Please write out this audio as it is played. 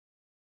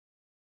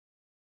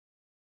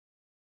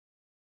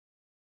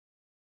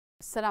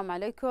Assalamu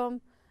alaikum.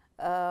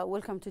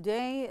 Welcome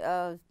today.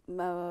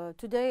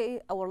 Today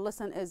our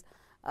lesson is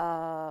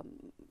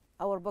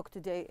our book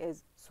today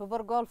is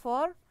Super Goal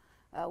 4.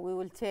 We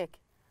will take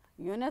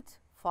Unit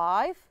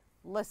 5,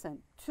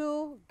 Lesson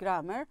 2,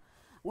 Grammar.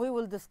 We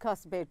will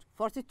discuss page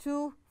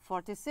 42,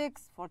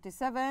 46,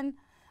 47,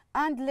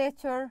 and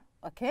later,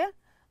 okay,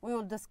 we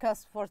will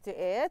discuss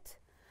 48.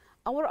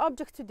 Our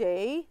object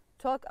today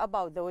talk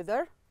about the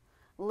weather.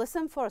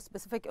 Listen for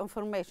specific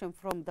information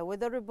from the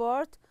weather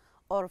report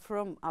or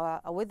from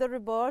a weather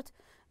report,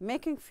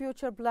 making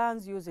future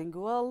plans using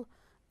will,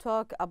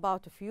 talk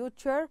about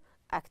future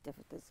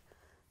activities.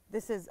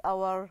 This is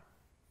our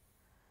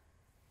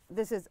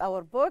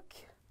book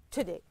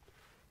today.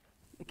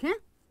 Okay?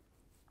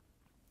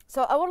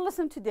 So our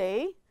lesson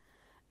today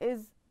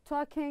is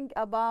talking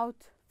about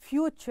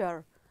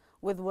future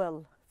with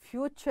will.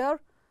 Future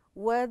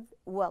with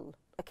will.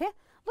 Okay?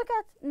 Look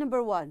at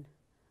number 1.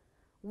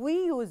 We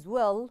use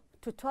will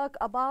to talk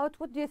about,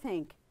 what do you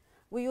think?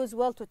 We use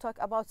will to talk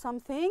about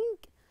something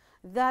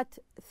that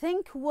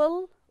think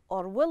will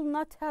or will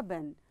not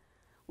happen.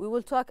 We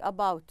will talk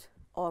about,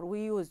 or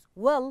we use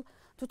will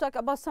to talk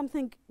about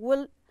something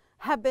will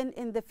happen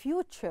in the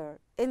future.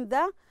 In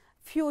the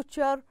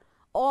future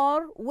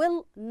or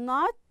will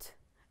not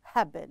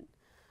happen.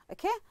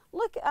 Okay?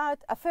 Look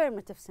at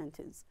affirmative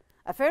sentence.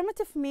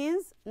 Affirmative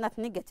means not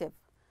negative.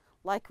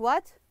 Like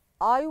what?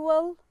 I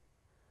will,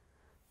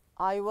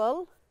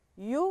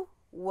 you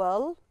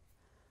will,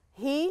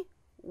 he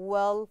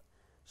will,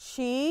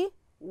 she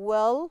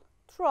will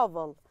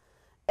travel,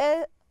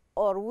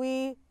 or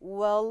we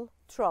will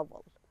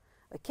travel.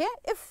 Okay?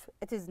 If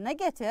it is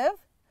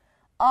negative,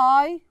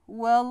 I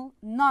will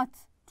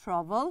not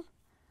travel,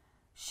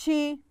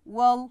 she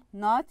will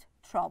not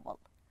travel.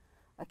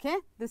 Okay?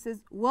 This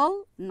is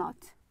will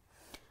not.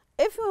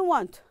 If we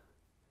want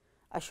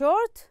a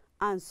short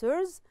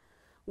answers,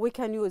 we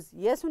can use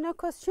yes or no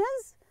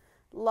questions,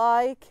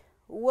 like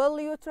will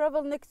you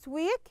travel next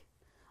week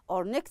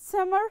or next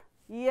summer?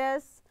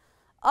 Yes,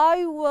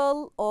 I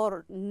will,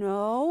 or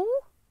no,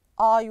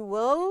 I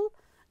will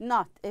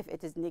not, if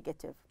it is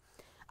negative.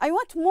 I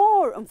want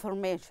more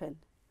information.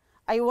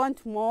 I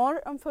want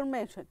more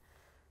information.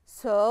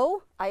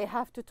 So I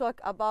have to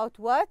talk about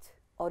what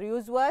or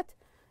use what?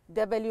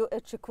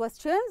 WH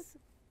questions,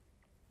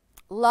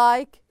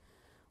 like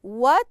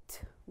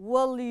what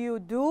will you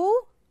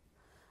do?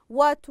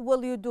 What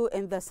will you do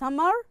in the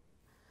summer?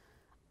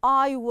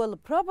 I will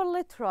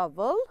probably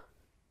travel.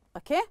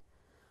 Okay?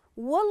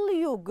 Will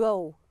you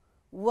go?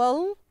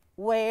 Will,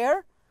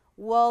 where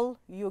will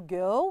you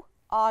go?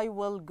 I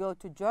will go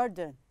to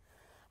Jordan.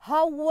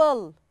 How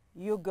will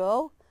you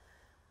go?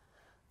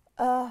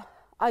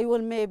 I will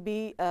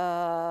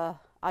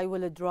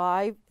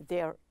drive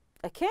there.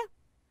 Okay?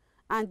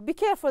 And be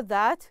careful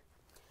that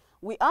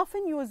we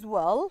often use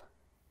will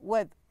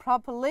with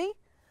probably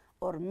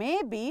or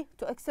maybe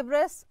to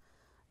express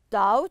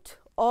doubt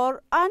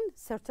or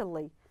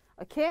uncertainty.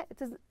 Okay?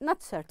 It is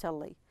not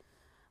certainly.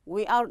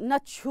 We are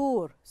not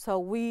sure, so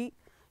we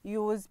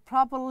use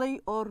probably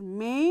or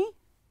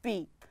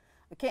maybe.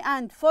 Okay,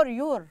 and for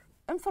your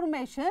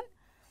information,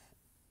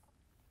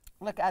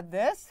 look at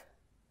this.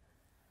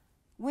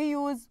 We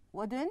use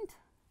wouldn't,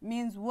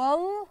 means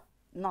will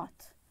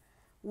not.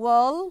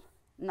 Will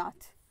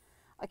not.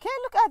 Okay,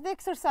 look at the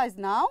exercise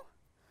now.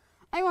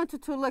 I want you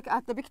to look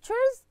at the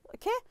pictures,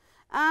 okay,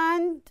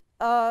 and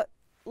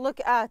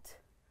look at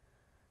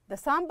the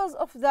samples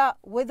of the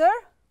weather.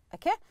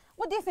 Okay,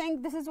 what do you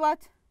think? This is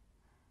what?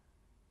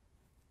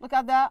 Look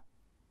at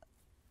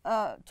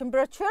the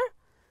temperature.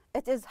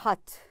 It is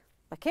hot.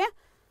 Okay.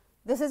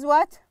 This is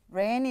what?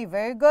 Rainy.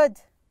 Very good.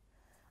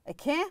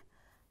 Okay.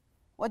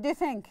 What do you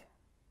think?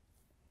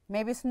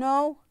 Maybe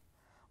snow.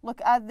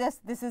 Look at this.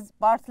 This is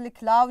partly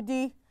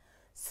cloudy.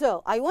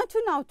 So I want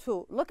you now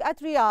to look at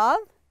Riyadh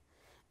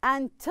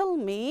and tell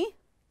me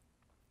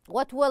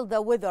what will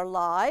the weather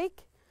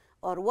like,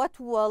 or what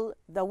will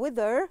the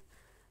weather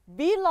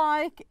be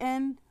like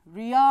in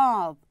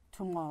Riyadh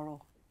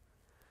tomorrow.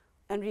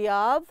 In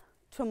Riyadh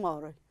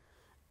tomorrow.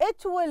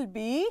 It will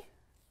be,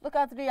 look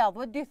at Riyadh,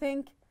 what do you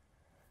think?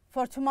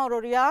 For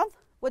tomorrow, Riyadh,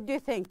 what do you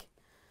think?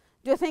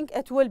 Do you think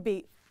it will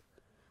be,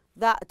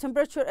 the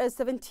temperature is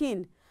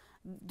 17.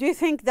 Do you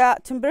think the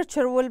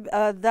temperature will,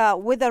 the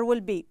weather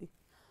will be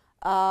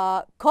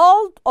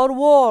cold or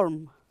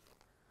warm?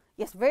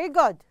 Yes, very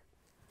good.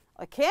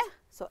 Okay,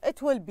 so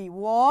it will be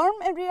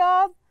warm in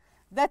Riyadh.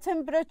 The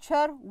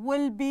temperature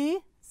will be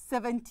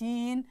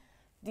 17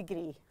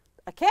 degrees.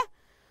 Okay?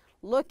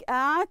 Look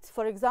at,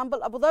 for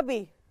example, Abu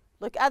Dhabi.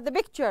 Look at the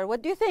picture.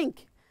 What do you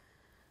think?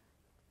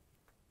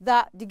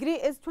 The degree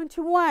is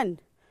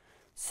 21.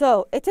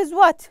 So it is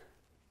what?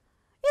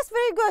 Yes,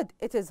 very good.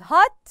 It is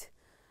hot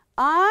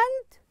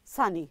and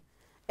sunny.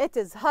 It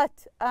is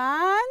hot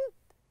and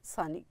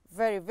sunny.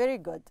 Very, very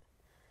good.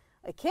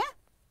 Okay?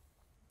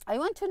 I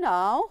want to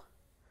now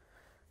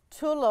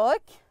to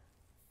look.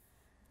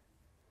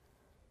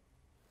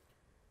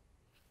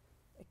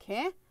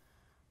 Okay?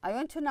 I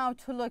want to now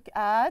to look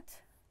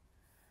at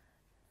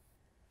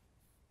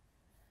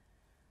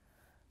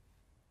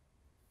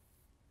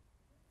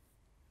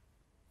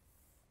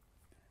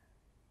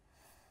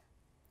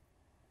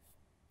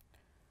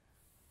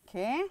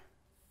Okay,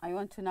 I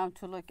want to now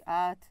to look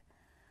at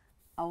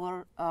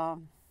our,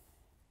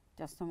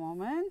 just a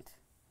moment,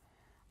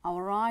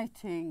 our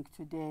writing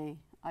today.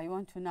 I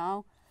want to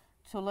now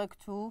to look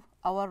to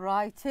our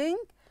writing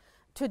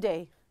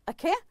today.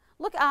 Okay,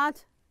 look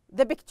at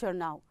the picture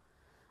now.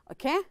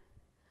 Okay,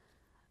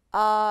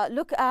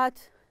 look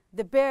at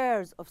the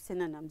pairs of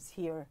synonyms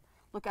here.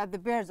 Look at the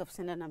pairs of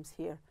synonyms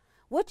here.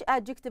 Which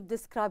adjective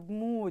describe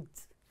mood?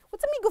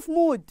 What's the meaning of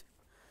mood?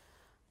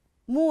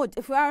 Mood,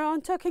 if we are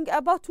talking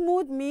about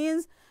mood,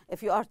 means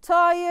if you are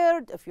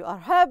tired, if you are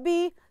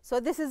happy. So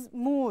this is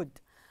mood.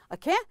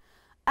 Okay,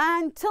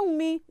 and tell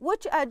me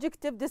which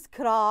adjective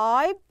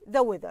describe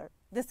the weather.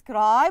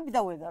 Describe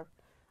the weather.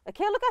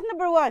 Okay, look at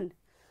number one.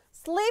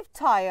 Sleep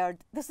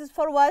tired. This is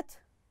for what?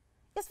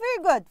 It's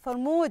very good, for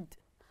mood.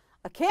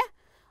 Okay,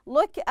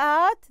 look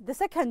at the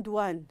second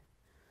one.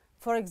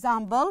 For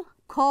example,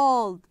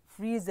 cold,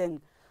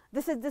 freezing.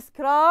 This is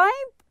describe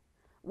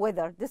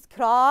weather.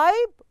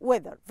 Describe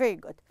weather. Very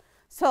good.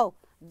 So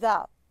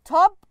the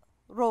top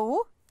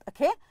row,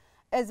 okay,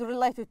 is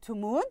related to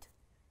mood.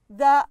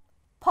 The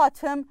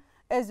bottom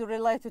is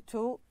related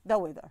to the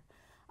weather.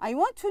 I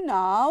want to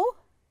now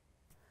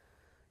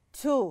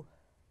to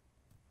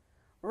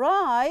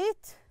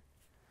write,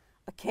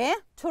 okay,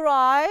 to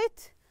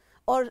write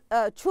or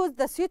choose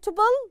the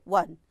suitable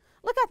one.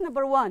 Look at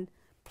number one.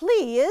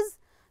 Please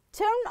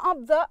turn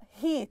up the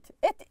heat.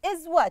 It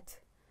is what?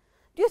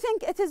 Do you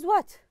think it is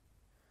what?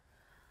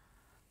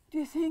 Do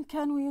you think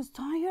can we use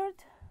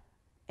tired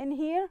in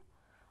here?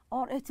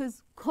 Or it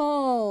is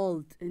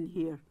cold in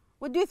here?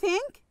 What do you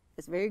think?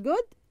 It's very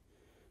good.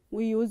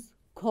 We use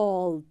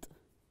cold.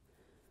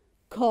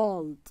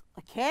 Cold.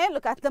 Okay,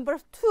 look at number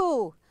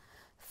two.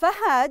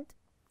 Fahad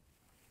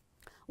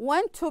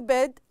went to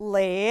bed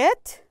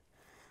late.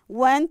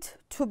 Went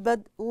to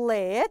bed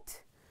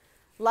late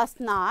last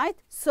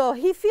night. So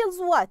he feels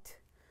what?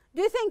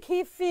 Do you think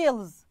he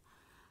feels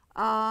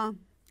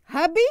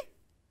happy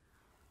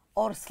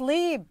or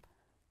sleep?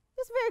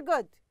 It's very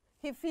good.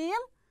 He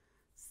feel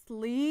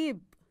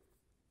sleep.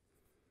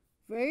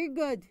 Very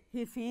good.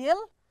 He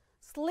feel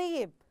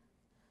sleep.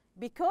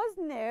 Because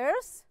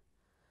nurse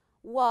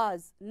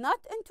was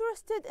not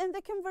interested in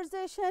the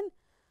conversation,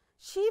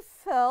 she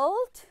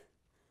felt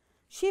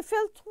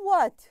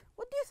what?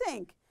 What do you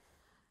think?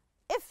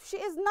 If she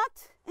is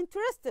not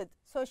interested,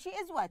 so she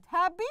is what?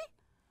 Happy?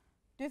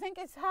 Do you think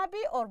it's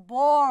happy or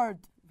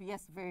bored?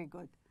 Yes, very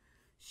good.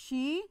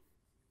 She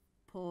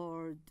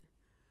bored.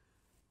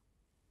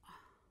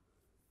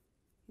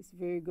 It's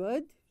very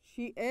good.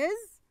 She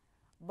is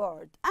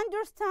bored.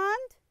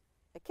 Understand?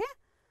 Okay?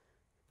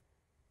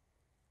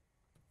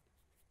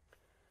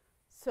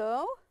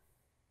 So,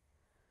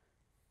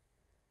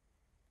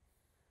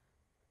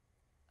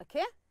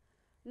 okay?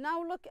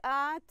 Now look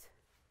at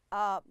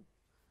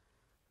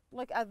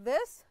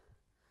this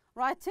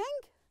writing.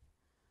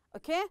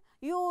 Okay?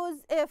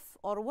 Use if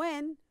or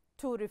when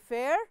to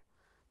refer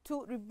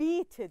to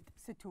repeated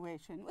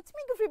situation. What's the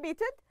meaning of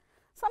repeated?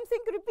 Something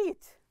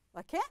repeat.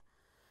 Okay?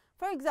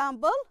 For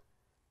example,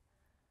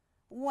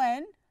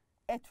 when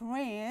it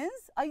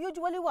rains, I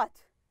usually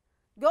what?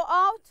 Go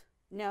out?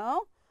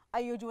 No, I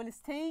usually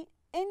stay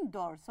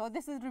indoors. So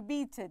this is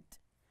repeated.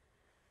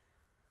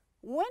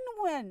 Use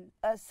when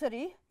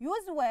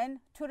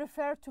to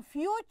refer to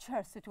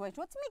future situation.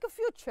 What's the meaning of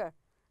future?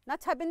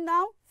 Not happen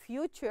now,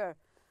 future.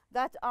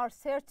 That are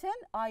certain.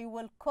 I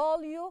will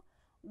call you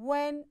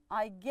when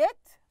I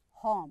get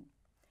home.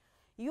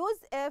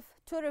 Use if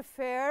to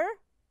refer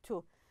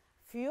to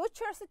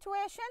future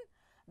situation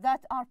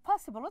that are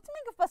possible. What's the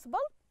meaning of possible?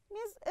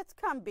 Means it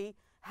can be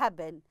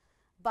happen,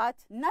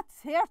 but not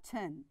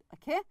certain.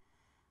 Okay?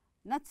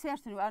 Not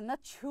certain. We are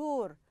not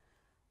sure.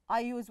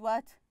 I use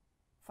what?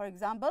 For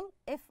example,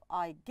 if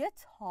I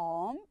get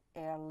home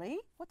early,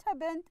 what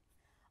happened?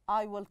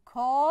 I will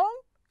call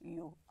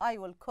you. I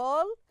will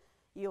call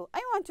you.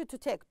 I want you to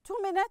take 2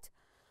 minutes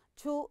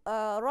to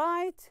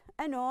write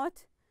a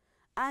note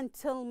and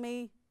tell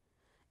me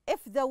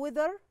if the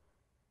weather,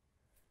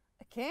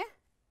 okay,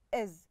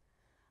 is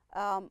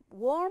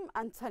warm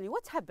and sunny.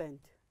 What happened?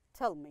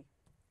 Tell me.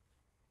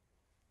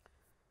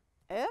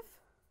 If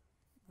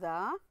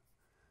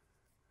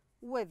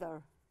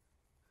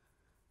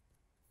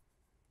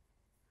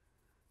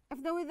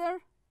the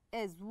weather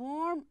is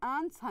warm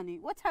and sunny,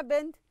 what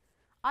happened?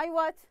 I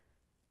what?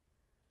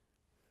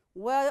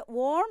 Well,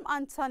 warm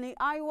and sunny,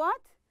 I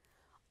what?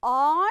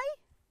 I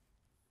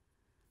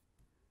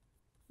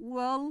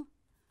will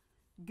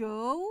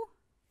go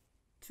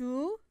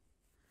to,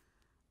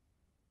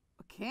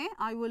 okay,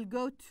 I will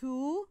go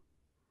to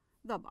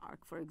the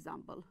park, for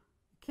example.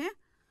 Okay,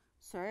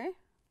 sorry,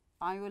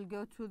 I will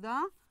go to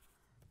the,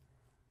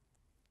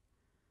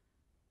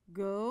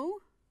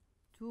 go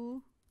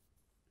to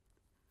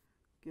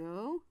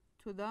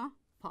the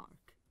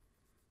park.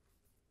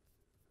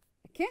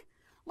 Okay,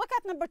 look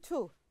at number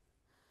 2.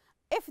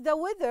 If the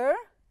weather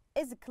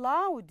is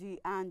cloudy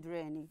and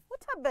rainy,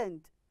 what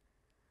happened?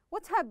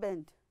 What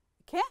happened?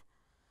 Okay,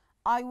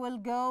 I will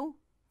go,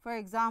 for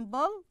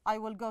example, I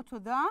will go to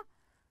the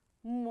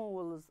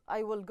malls.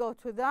 I will go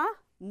to the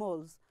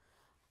malls.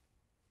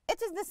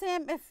 It is the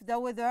same if the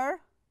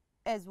weather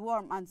is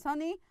warm and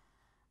sunny,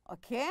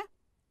 okay?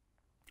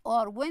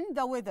 Or when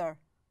the weather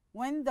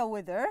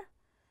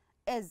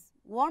is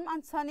warm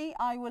and sunny,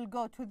 I will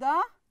go to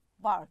the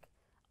park.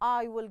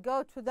 I will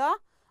go to the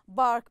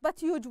park.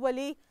 But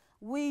usually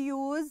we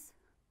use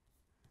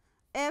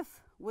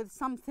if with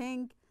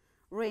something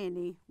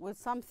rainy,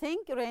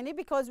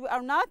 because we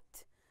are not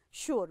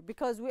sure,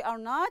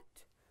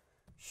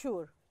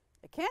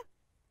 okay?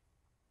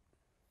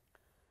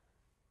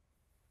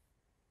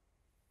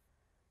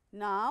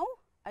 Now,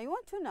 I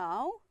want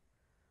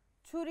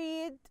to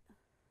read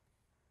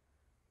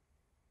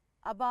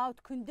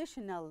about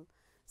conditional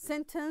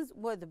sentence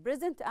with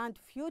present and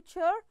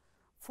future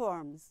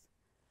forms.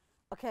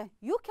 Okay,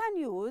 you can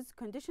use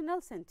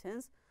conditional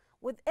sentence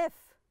with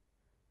if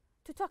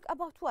to talk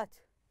about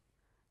what?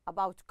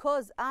 About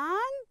cause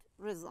and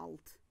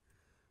result.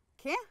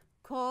 Okay,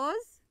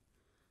 cause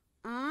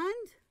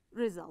and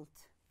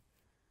result.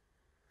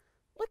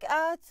 Look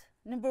at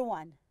number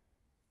 1.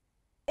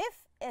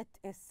 If it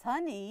is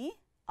sunny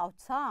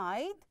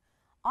outside,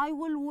 I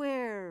will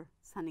wear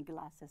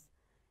sunglasses.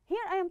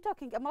 Here I am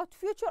talking about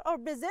future or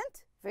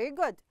present. Very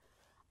good.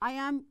 I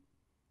am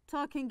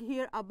talking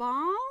here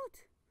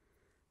about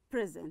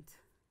present.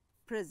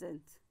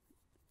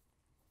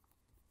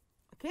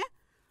 Okay?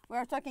 We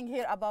are talking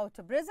here about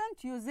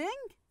present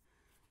using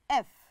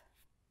if.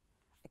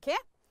 Okay?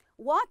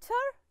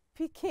 Water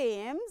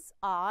becomes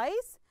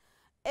ice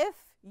if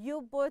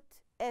you put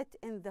it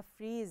in the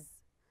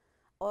freezer.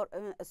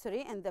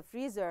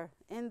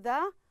 In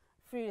the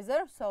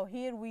freezer. So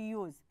here we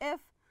use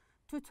if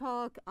to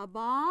talk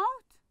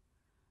about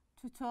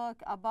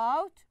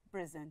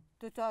present.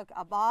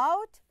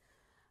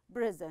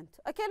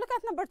 Okay, look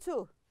at number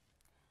 2.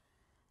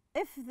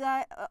 If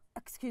their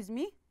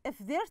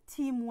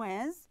team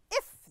wins,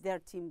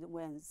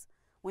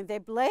 when they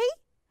play,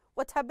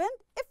 what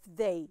happened? If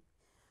they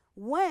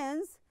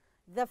wins,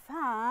 the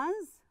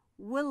fans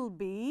will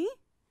be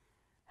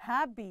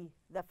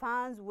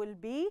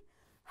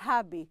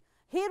happy.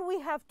 Here we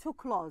have 2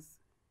 clauses.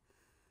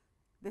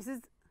 This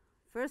is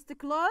first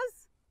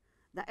clause,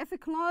 the if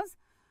clause,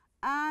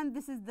 and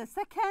this is the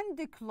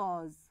second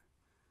clause,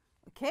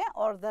 okay,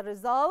 or the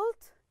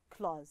result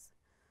clause.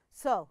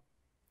 So,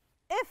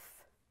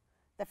 if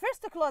the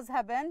first clause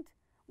happened,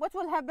 what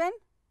will happen?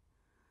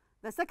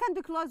 The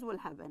second clause will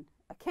happen,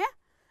 okay?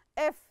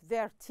 If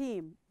their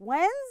team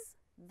wins,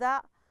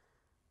 the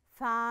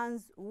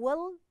fans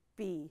will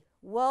be.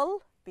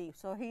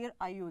 So here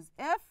I use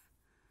if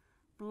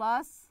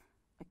plus,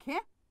 okay?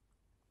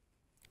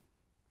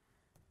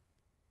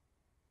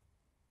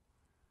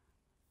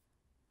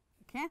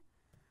 Okay,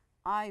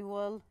 I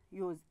will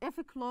use if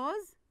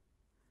clause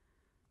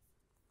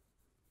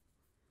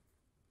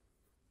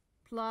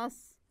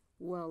plus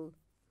will.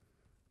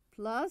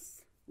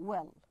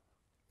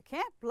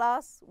 Okay,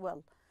 plus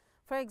will.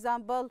 For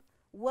example,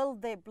 will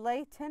they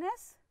play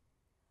tennis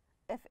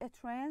if it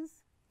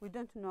rains? We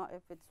don't know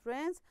if it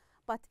rains,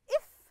 but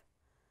if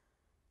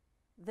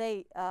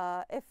they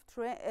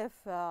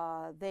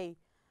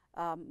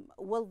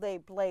will they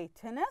play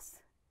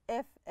tennis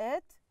if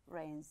it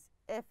rains?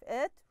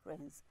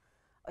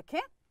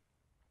 Okay,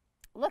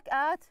 look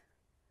at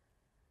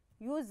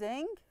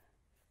using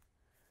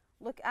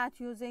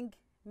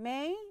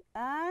may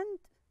and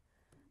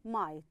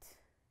might.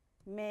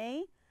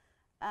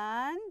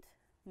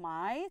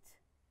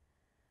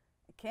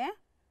 Okay,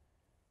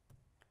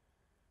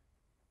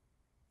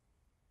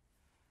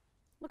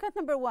 look at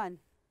number 1.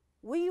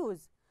 We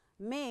use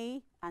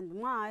may and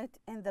might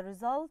in the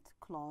result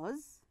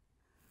clause.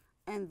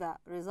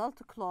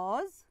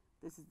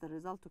 This is the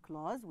result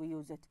clause. We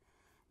use it,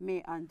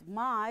 may and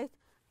might,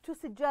 to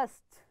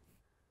suggest,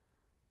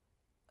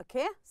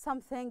 okay,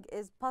 something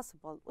is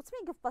possible. What's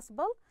meaning of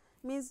possible?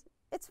 Means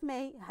it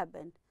may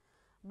happen,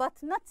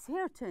 but not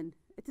certain.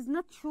 It is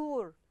not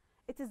sure.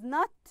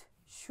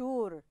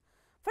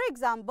 For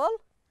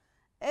example,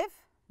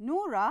 if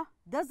Noura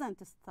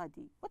doesn't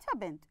study, what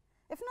happened?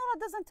 If Noura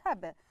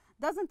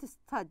doesn't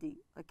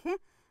study, okay,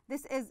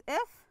 this is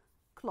if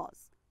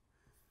clause.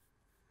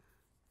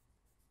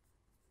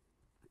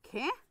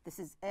 Okay, this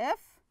is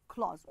if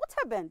clause. What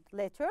happened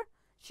later?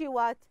 She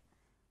might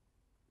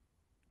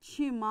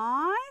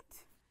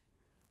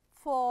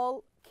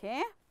fall,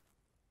 okay,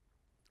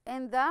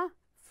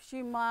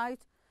 she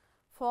might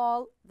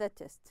fall the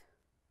test.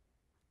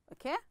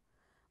 Okay,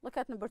 look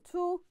at number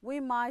 2. We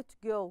might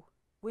go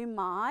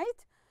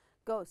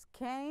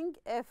skiing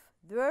if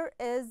there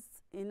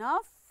is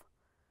enough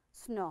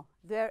snow.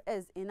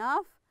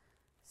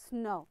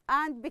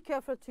 And be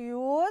careful to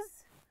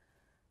use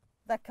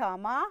the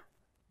comma.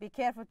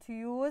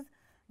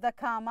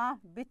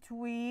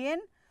 Between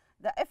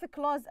the if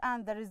clause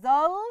and the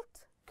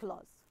result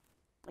clause.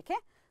 Okay,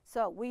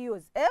 so we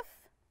use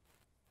if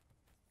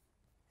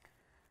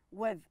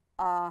with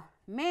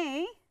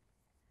may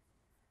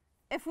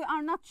if we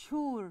are not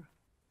sure.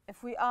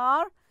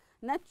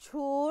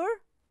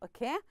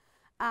 Okay,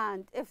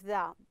 and if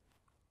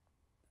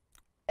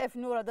if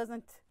Noura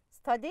doesn't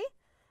study,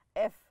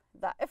 if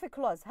a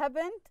clause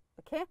happened,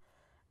 okay,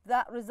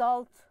 that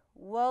result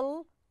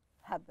will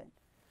happen.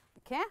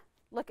 Okay,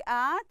 look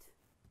at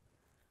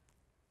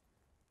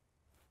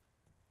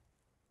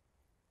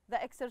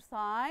the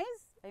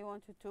exercise. I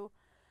want you to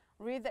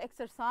read the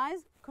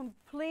exercise.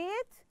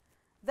 Complete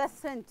the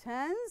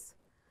sentence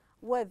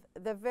with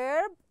the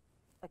verb,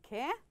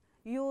 okay?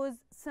 Use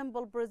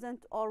simple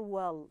present or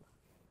will.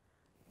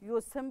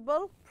 Use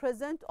simple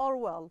present or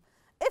will.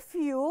 If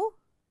you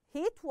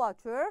heat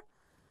water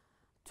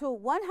to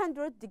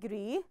 100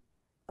 degree,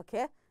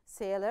 okay,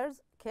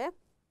 sailors, okay,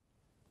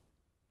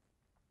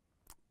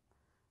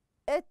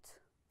 it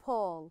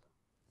Paul.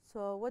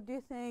 So what do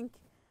you think?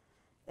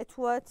 It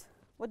what?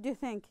 What do you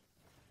think?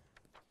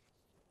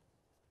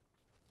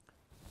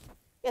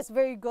 Yes,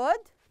 very good.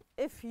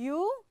 If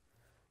you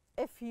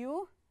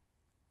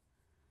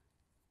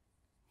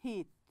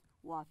heat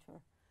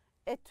water,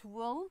 it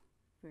will.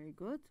 Very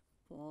good.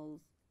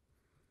 Paul's.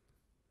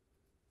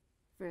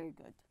 Very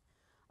good.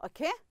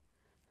 Okay.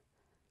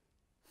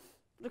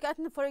 Look at,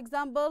 for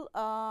example,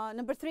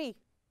 number 3.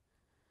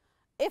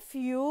 If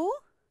you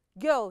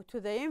go to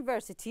the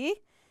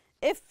university,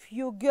 if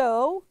you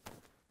go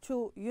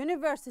to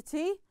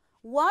university,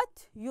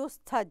 what you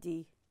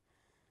study?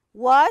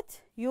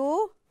 What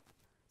you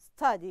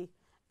study?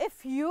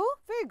 If you,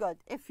 very good.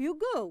 If you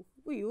go,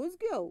 we use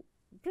go,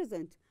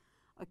 present.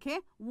 Okay.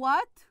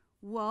 What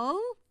will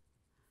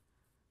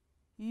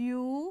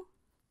you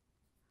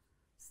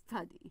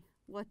study?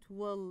 What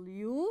will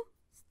you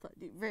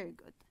study? Very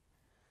good.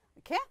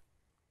 Okay.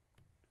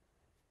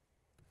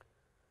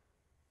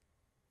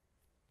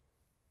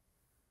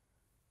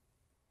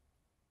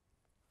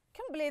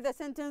 Complete the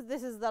sentence.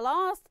 This is the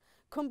last.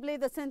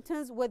 Complete the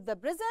sentence with the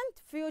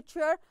present,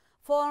 future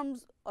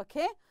forms,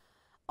 okay,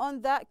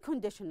 on the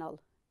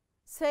conditional.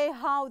 Say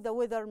how the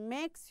weather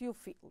makes you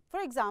feel.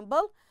 For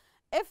example,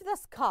 if the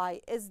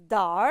sky is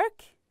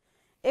dark,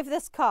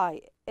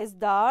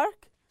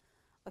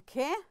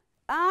 okay,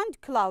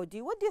 and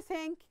cloudy, what do you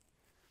think?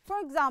 For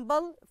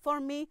example, for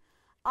me,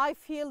 I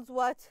feels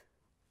what?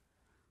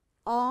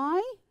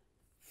 I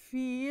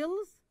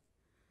feels,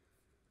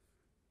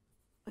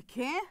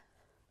 okay,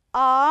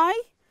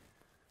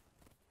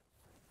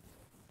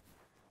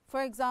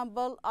 for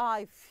example,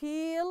 I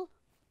feel,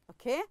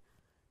 okay,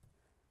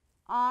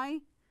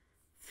 I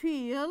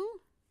feel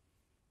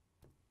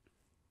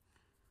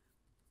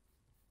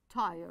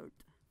tired.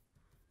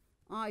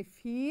 I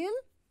feel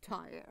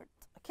tired.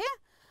 Okay.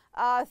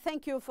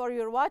 Thank you for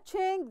your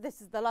watching.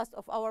 This is the last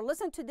of our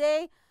lesson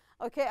today.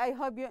 Okay, I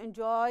hope you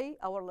enjoy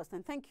our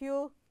lesson. Thank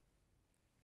you.